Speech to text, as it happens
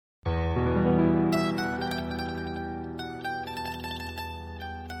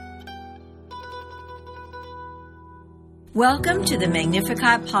Welcome to the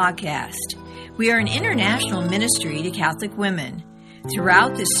Magnificat podcast. We are an international ministry to Catholic women.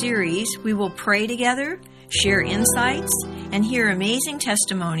 Throughout this series, we will pray together, share insights, and hear amazing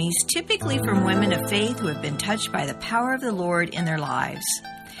testimonies, typically from women of faith who have been touched by the power of the Lord in their lives.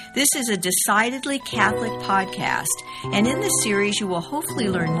 This is a decidedly Catholic podcast, and in this series you will hopefully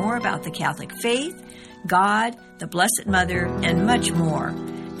learn more about the Catholic faith, God, the Blessed Mother, and much more.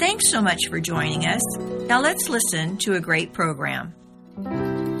 Thanks so much for joining us. Now let's listen to a great program.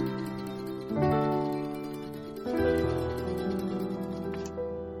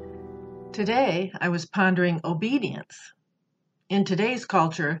 Today, I was pondering obedience. In today's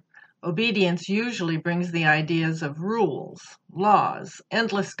culture, obedience usually brings the ideas of rules, laws,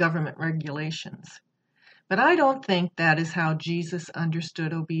 endless government regulations. But I don't think that is how Jesus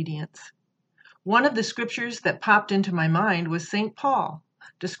understood obedience. One of the scriptures that popped into my mind was St. Paul,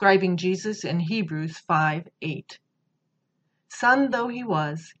 describing Jesus in Hebrews 5:8. Son though he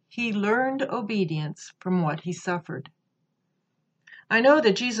was, he learned obedience from what he suffered. I know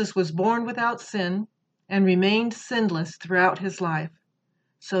that Jesus was born without sin and remained sinless throughout his life,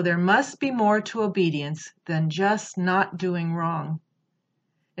 so there must be more to obedience than just not doing wrong.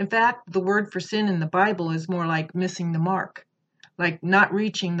 In fact, the word for sin in the Bible is more like missing the mark, like not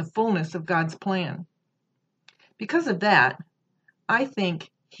reaching the fullness of God's plan. Because of that, I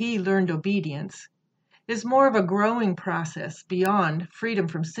think he learned obedience is more of a growing process beyond freedom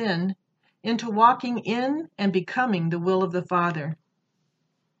from sin into walking in and becoming the will of the Father.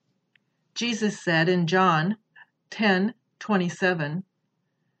 Jesus said in John 10:27,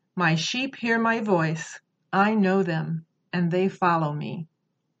 "My sheep hear my voice, I know them, and they follow me."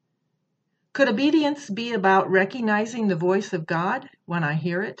 Could obedience be about recognizing the voice of God when I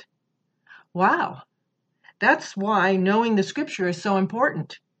hear it? Wow! That's why knowing the scripture is so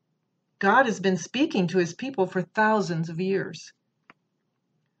important. God has been speaking to his people for thousands of years.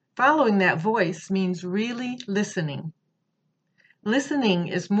 Following that voice means really listening. Listening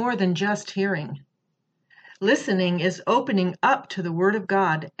is more than just hearing. Listening is opening up to the Word of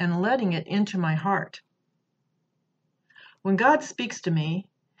God and letting it into my heart. When God speaks to me,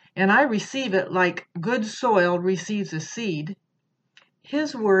 and I receive it like good soil receives a seed,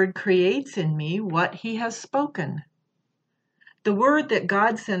 His word creates in me what he has spoken. The word that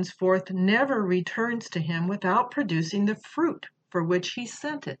God sends forth never returns to him without producing the fruit for which he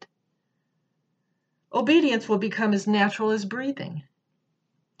sent it. Obedience will become as natural as breathing.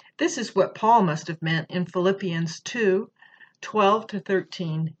 This is what Paul must have meant in Philippians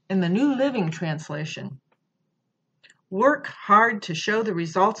 2:12-13 in the New Living Translation. Work hard to show the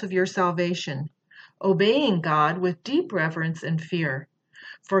results of your salvation, obeying God with deep reverence and fear.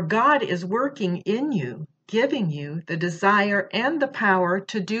 For God is working in you, giving you the desire and the power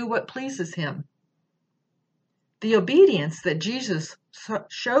to do what pleases him. The obedience that Jesus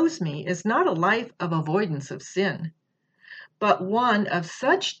shows me is not a life of avoidance of sin, but one of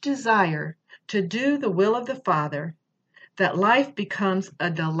such desire to do the will of the Father that life becomes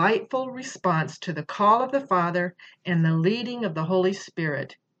a delightful response to the call of the Father and the leading of the Holy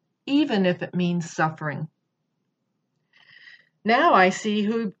Spirit, even if it means suffering. Now I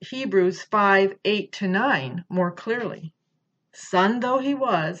see Hebrews 5:8-9 more clearly. Son though he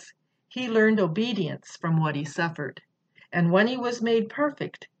was, he learned obedience from what he suffered. And when he was made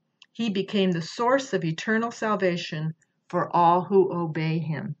perfect, he became the source of eternal salvation for all who obey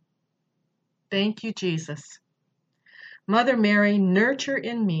him. Thank you, Jesus. Mother Mary, nurture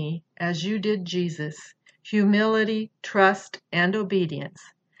in me, as you did Jesus, humility, trust, and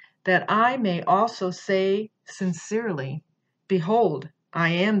obedience, that I may also say sincerely, Behold, I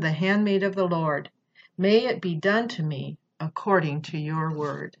am the handmaid of the Lord. May it be done to me according to your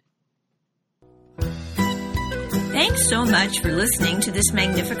word. Thanks so much for listening to this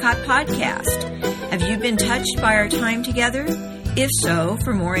Magnificat podcast. Have you been touched by our time together? If so,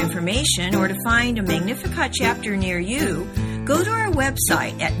 for more information or to find a Magnificat chapter near you, go to our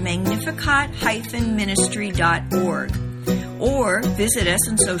website at magnificat-ministry.org or visit us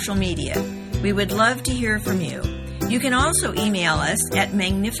on social media. We would love to hear from you. You can also email us at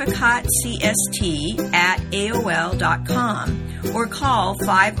magnificatcst@aol.com or call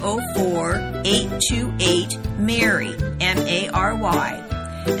 504-828-MARY, M-A-R-Y.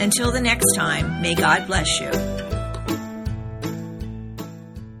 Until the next time, may God bless you.